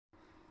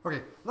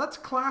Okay, let's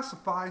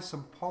classify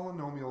some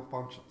polynomial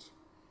functions.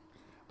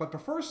 But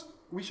first,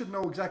 we should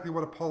know exactly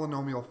what a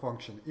polynomial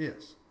function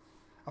is.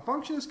 A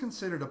function is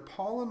considered a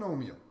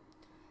polynomial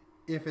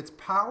if its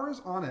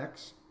powers on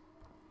x,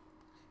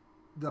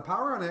 the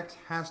power on x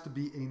has to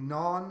be a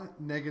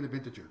non-negative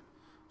integer.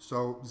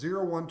 So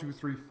 0, 1, 2,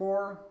 3,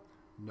 4,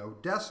 no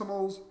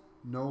decimals,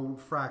 no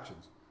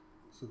fractions.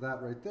 So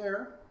that right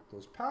there,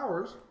 those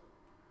powers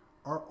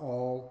are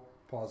all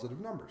positive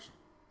numbers.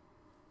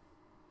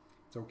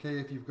 It's okay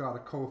if you've got a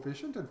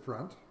coefficient in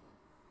front,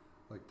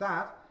 like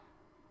that.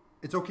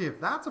 It's okay if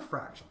that's a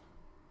fraction.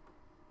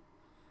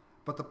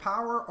 But the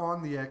power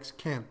on the x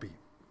can't be.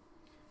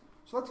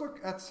 So let's look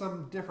at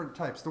some different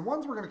types. The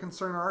ones we're going to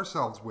concern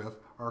ourselves with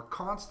are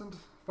constant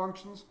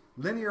functions,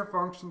 linear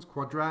functions,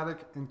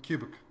 quadratic, and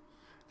cubic.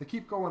 They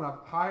keep going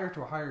up higher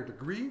to a higher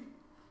degree,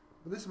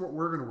 but this is what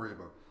we're going to worry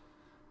about.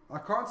 A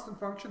constant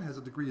function has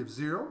a degree of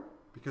 0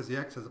 because the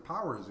x has a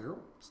power of 0.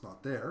 It's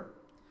not there.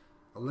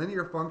 A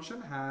linear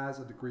function has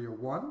a degree of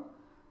 1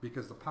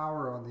 because the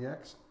power on the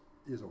x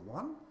is a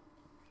 1,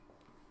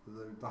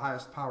 the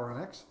highest power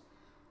on x.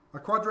 A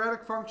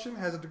quadratic function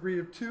has a degree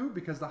of 2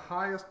 because the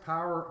highest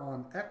power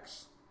on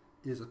x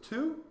is a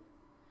 2.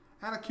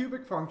 And a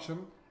cubic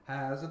function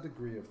has a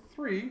degree of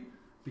 3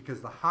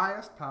 because the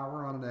highest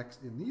power on an x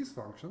in these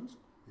functions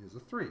is a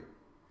 3.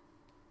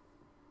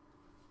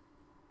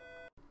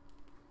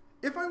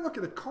 If I look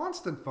at a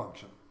constant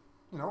function,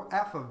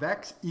 f of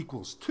x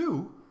equals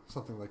 2,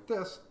 something like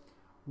this,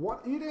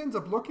 what it ends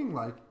up looking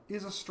like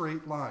is a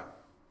straight line.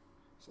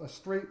 So a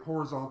straight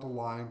horizontal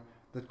line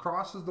that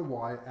crosses the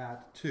y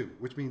at 2,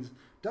 which means it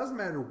doesn't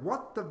matter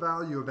what the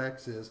value of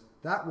x is,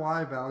 that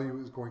y value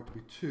is going to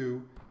be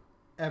 2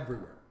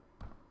 everywhere.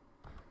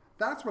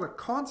 That's what a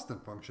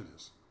constant function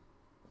is.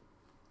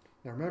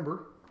 Now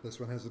remember, this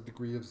one has a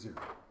degree of 0.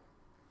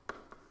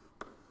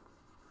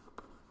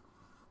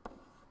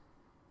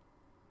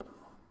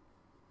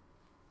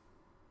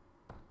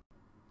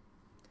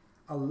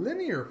 A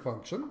linear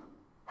function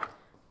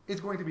is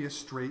going to be a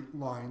straight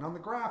line on the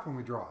graph when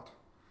we draw it.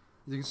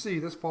 As you can see,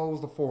 this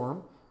follows the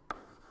form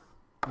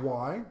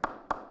y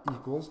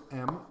equals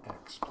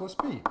mx plus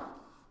b.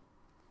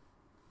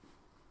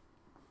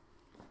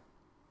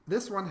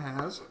 This one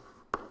has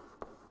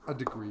a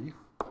degree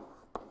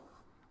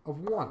of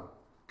 1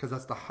 because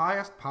that's the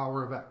highest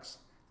power of x.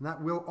 And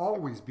that will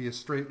always be a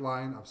straight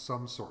line of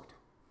some sort.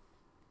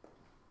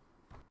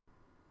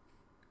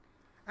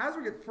 As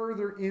we get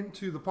further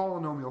into the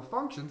polynomial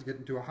functions, get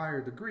into a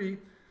higher degree,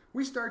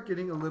 we start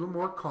getting a little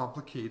more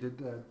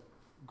complicated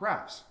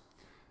graphs.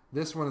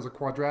 This one is a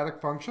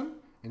quadratic function,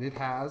 and it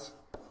has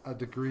a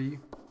degree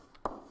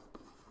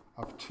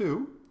of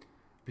 2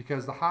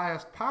 because the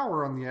highest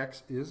power on the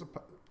x is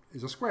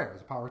a square,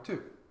 is a power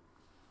 2.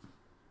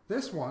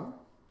 This one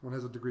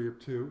has a degree of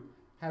 2,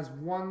 has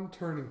one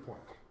turning point.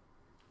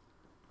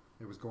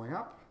 It was going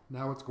up,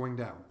 now it's going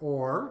down.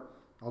 Or,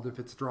 if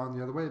it's drawn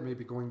the other way, it may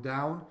be going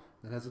down,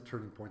 and has a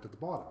turning point at the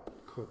bottom.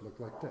 It could look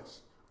like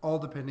this, all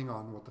depending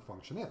on what the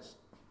function is.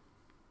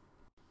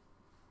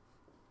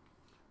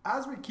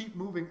 As we keep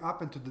moving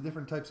up into the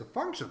different types of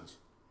functions,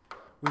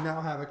 we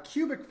now have a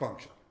cubic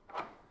function.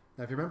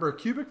 Now, if you remember, a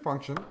cubic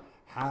function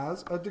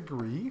has a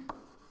degree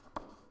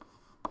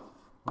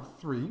of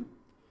 3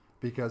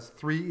 because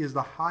 3 is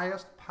the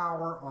highest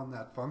power on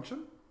that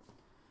function.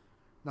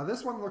 Now,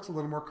 this one looks a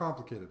little more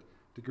complicated.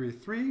 Degree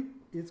of 3,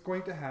 it's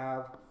going to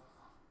have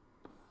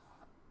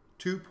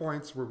 2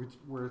 points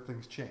where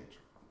things change.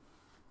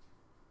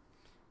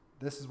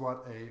 This is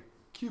what a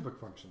cubic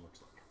function looks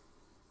like.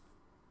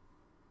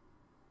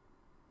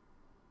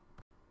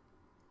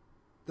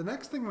 The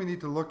next thing we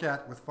need to look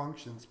at with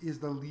functions is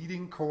the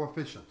leading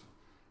coefficient.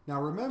 Now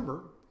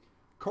remember,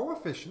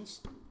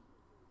 coefficients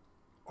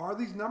are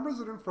these numbers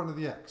that are in front of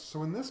the x.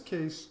 So in this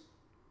case,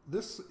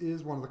 this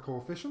is one of the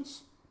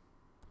coefficients.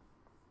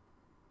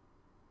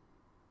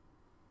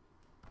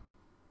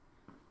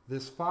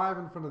 This 5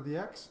 in front of the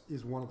x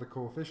is one of the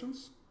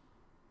coefficients,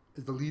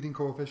 is the leading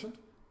coefficient.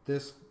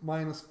 This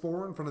minus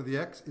 4 in front of the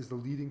x is the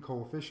leading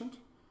coefficient.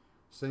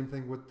 Same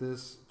thing with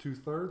this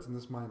 2/3 and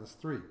this minus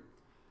 3.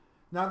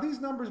 Now these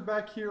numbers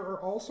back here are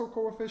also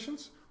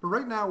coefficients, but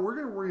right now we're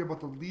going to worry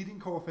about the leading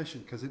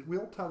coefficient because it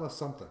will tell us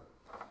something.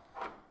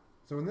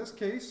 So in this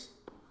case,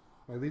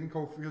 my leading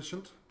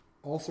coefficient,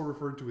 also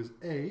referred to as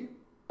a,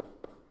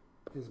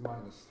 is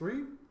minus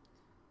 3.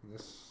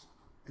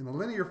 In the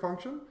linear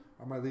function,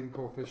 my leading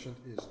coefficient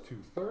is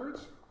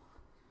 2/3.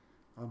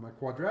 On my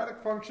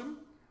quadratic function,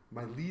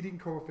 my leading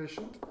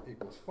coefficient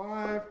equals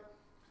 5.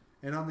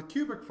 And on the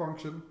cubic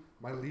function,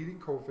 my leading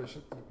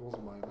coefficient equals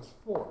minus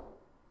 4.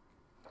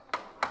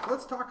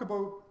 Let's talk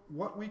about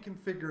what we can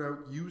figure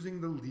out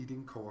using the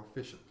leading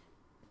coefficient.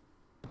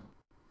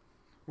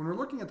 When we're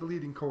looking at the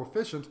leading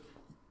coefficient,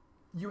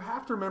 you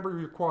have to remember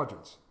your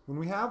quadrants. When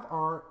we have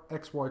our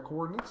xy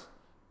coordinates,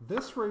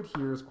 this right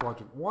here is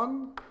quadrant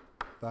 1,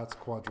 that's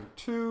quadrant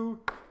 2,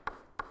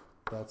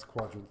 that's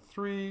quadrant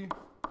 3,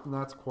 and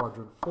that's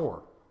quadrant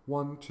 4.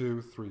 1,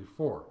 2, 3,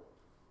 4.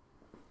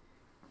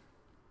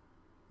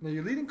 Now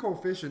your leading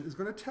coefficient is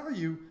going to tell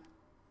you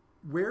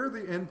where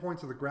the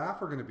endpoints of the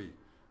graph are going to be.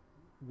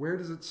 Where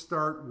does it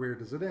start? Where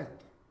does it end?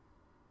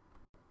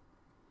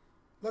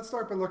 Let's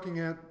start by looking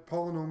at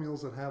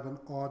polynomials that have an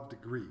odd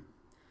degree.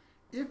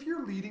 If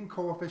your leading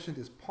coefficient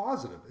is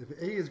positive, if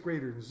a is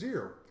greater than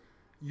 0,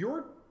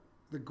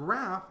 the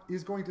graph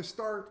is going to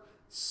start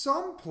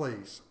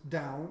someplace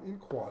down in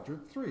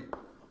quadrant 3.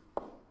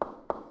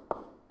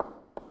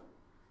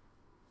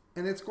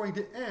 And it's going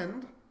to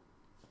end,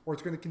 or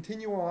it's going to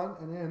continue on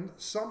and end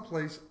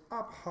someplace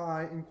up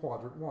high in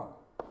quadrant 1.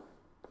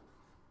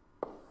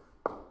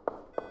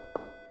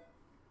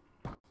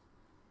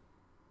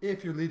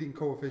 If your leading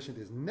coefficient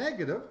is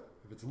negative,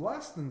 if it's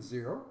less than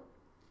 0,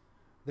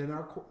 then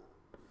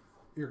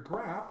your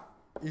graph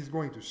is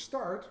going to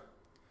start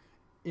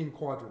in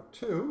quadrant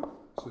 2,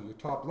 so your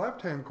top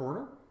left-hand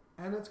corner,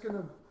 and it's going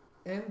to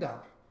end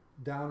up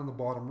down in the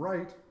bottom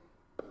right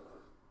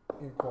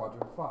in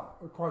quadrant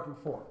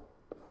 4.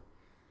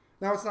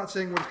 Now it's not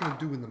saying what it's going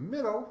to do in the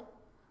middle,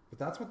 but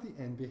that's what the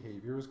end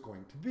behavior is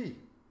going to be.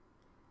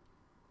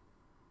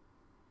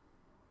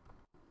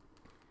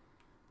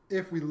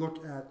 If we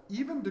look at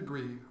even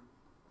degree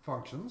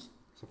functions,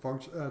 so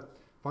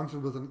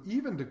functions with an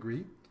even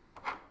degree,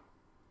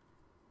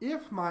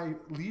 if my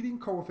leading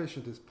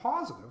coefficient is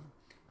positive,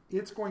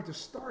 it's going to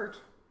start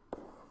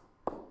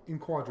in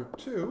quadrant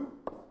 2,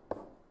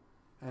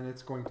 and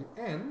it's going to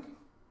end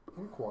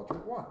in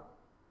quadrant 1.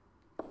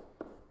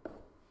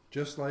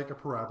 Just like a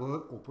parabola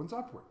that opens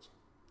upwards.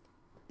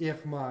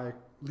 If my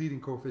leading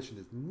coefficient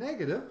is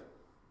negative,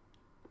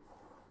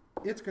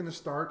 it's going to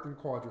start in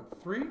quadrant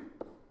 3,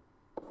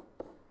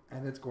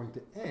 and it's going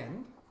to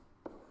end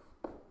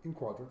in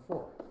quadrant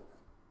 4.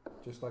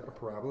 Just like a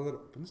parabola that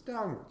opens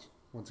downwards.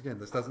 Once again,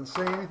 this doesn't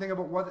say anything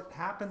about what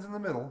happens in the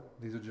middle.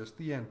 These are just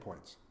the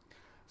endpoints.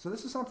 So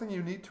this is something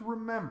you need to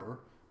remember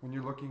when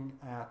you're looking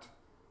at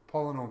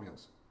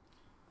polynomials.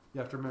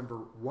 You have to remember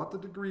what the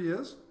degree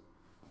is.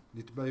 You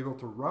need to be able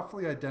to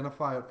roughly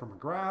identify it from a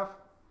graph.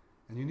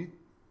 And you need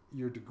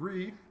your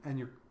degree and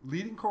your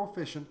leading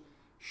coefficient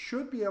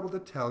should be able to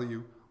tell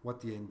you what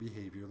the end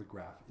behavior of the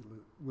graph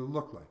will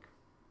look like.